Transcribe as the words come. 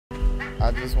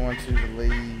I just want you to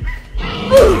leave.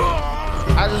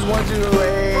 I just want you to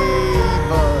leave.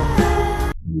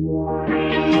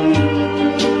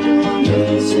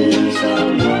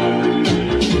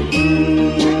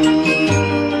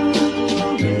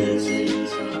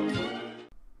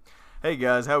 Hey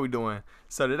guys, how we doing?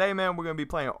 So today, man, we're gonna be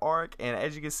playing Ark, and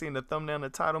as you can see in the thumbnail and the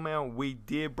title, man, we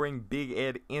did bring Big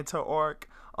Ed into Ark.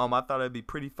 I thought it'd be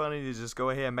pretty funny to just go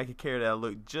ahead and make a character that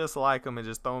looked just like him and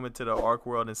just throw him into the Ark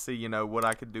world and see, you know, what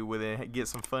I could do with it and get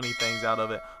some funny things out of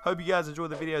it. Hope you guys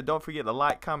enjoyed the video. Don't forget to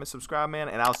like, comment, subscribe, man,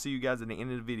 and I'll see you guys at the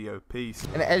end of the video. Peace.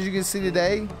 And as you can see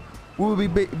today, we will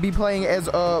be playing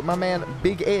as my man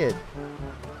Big Ed.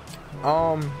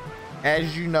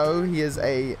 As you know, he is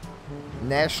a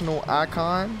national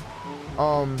icon,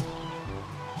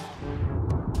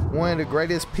 one of the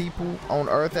greatest people on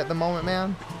earth at the moment,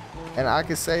 man, and I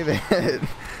can say that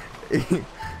this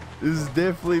is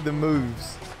definitely the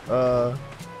moves.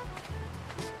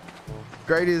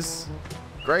 Greatest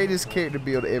character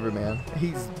build ever, man.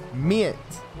 He's meant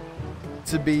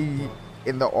to be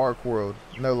in the Ark world,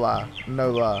 no lie.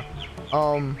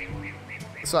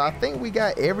 So I think we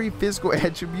got every physical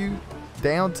attribute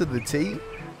down to the T.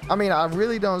 I mean, I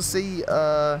really don't see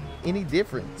any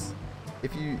difference,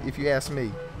 if you ask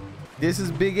me. This is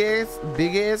Big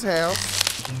Ed's house.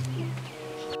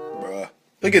 Bruh,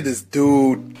 look at this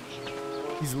dude.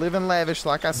 He's living lavish,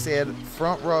 like I said,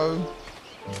 front row.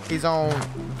 He's on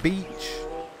beach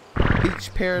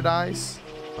paradise.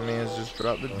 I mean, it's just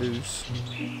drop the deuce.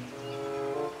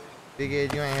 Big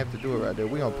Ed, you ain't have to do it right there.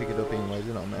 We gonna pick it up anyways.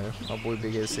 It don't matter. My boy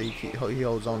Big Ed, see, he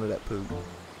holds on to that poop.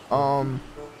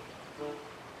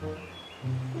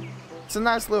 It's a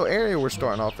nice little area we're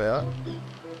starting off at.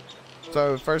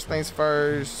 So first things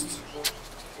first,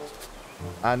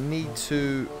 I need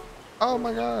to. Oh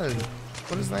my God,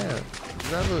 what is that? Is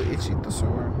that a little itchy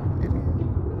thesaurus?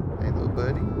 Hey, little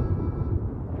buddy.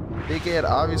 Big Ed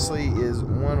obviously is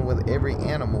one with every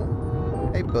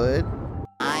animal. Hey, bud.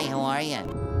 Hi, how are you?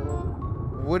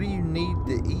 What do you need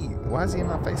to eat? Why is he in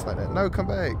my face like that? No, come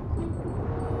back.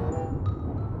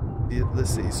 Let's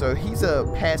see. So he's a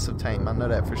passive tame. I know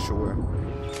that for sure.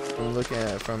 From looking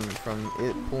at from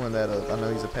it pulling that up, I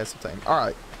know he's a passive tame. All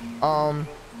right.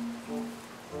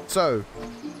 So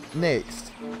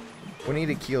next, we need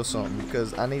to kill something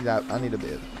because I need a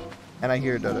bed, and I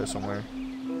hear a dodo somewhere.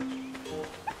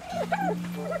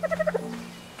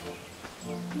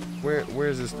 Where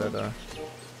is this dodo?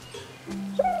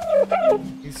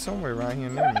 He's somewhere right here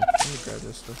near me. Let me grab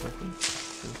this stuff.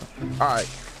 All right.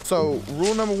 So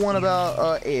rule number one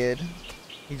about Ed,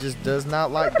 he just does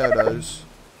not like dodos.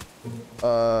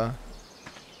 So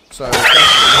if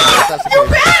that's the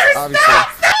case, obviously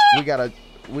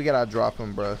we gotta drop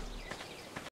him, bro.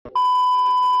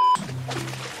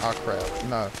 Oh crap!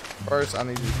 No. First, I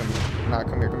need you to come here. Nah,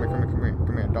 come here.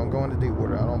 Don't go into deep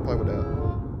water. I don't play with that.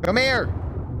 Come here.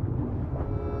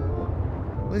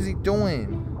 What is he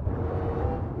doing?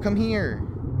 Come here.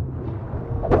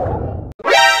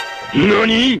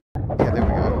 NANI? Yeah, there we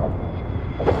go.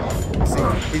 See,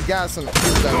 he's got some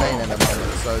his domain at the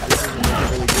moment, so this isn't looking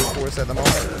really good for us at the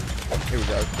moment. Here we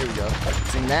go.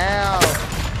 See, now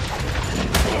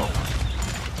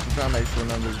I'm trying to make sure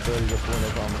none of his buddies are pulling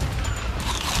up on me.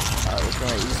 Alright, let's go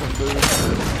and eat some food.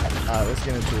 Alright, let's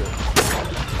get into it.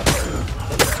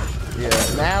 Yeah,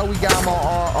 now we got him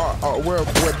on where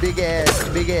Big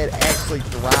Ed actually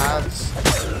thrives.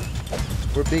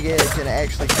 Where Big Ed can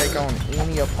actually take on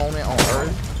any opponent on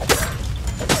Earth.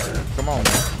 Come on,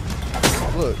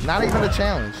 man. Look, not even a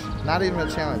challenge.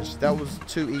 That was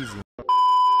too easy.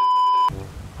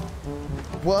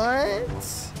 What?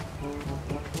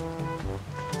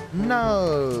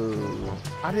 No.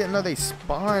 I didn't know they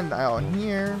spawned out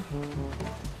here.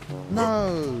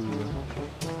 No.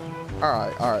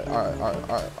 Alright.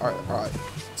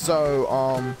 So,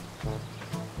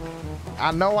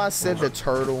 I know I said the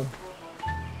turtle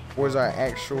was our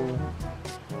actual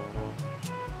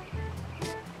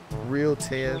real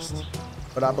test,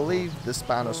 but I believe the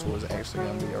Spinosaur is actually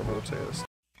going to be our real test.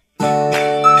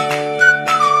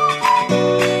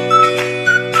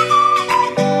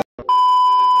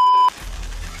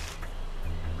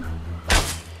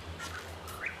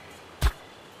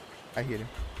 I hit him.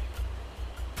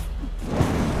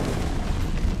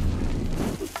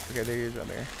 Okay, there he is right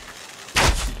there.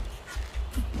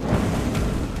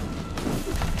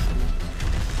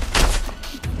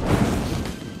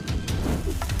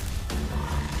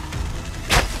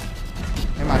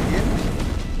 Am I hit?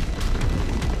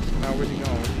 No, where's he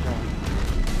going?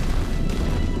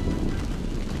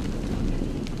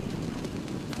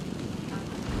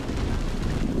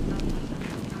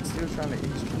 Still trying to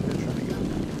eat.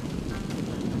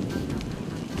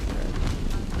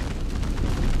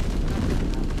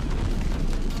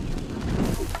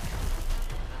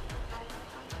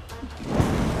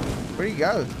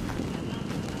 go.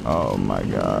 Oh my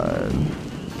god.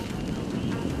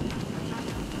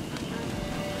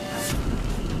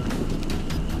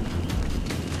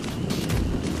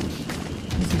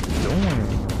 What's he doing?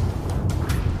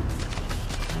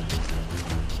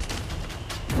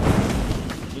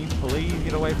 Can you please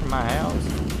get away from my house?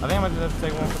 I think I might just have to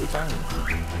take one for the time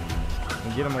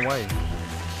and get him away.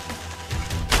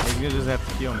 Maybe you'll just have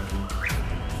to kill me.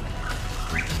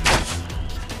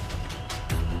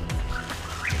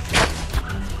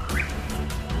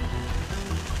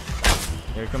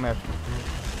 Here, come after me.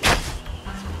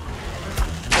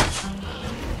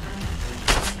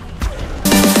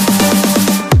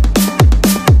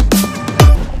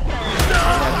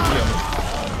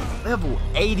 Level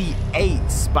 88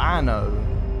 Spino.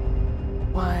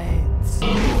 What?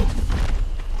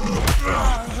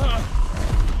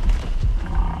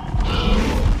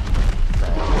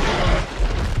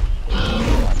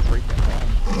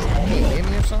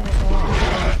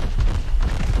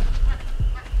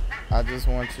 I just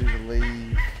want you to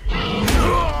leave.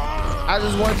 I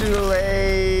just want you to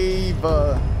leave.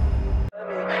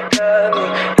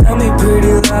 Tell me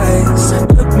pretty lies,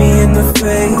 look me in the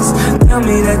face. Tell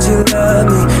me that you love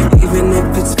me, even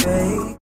if it's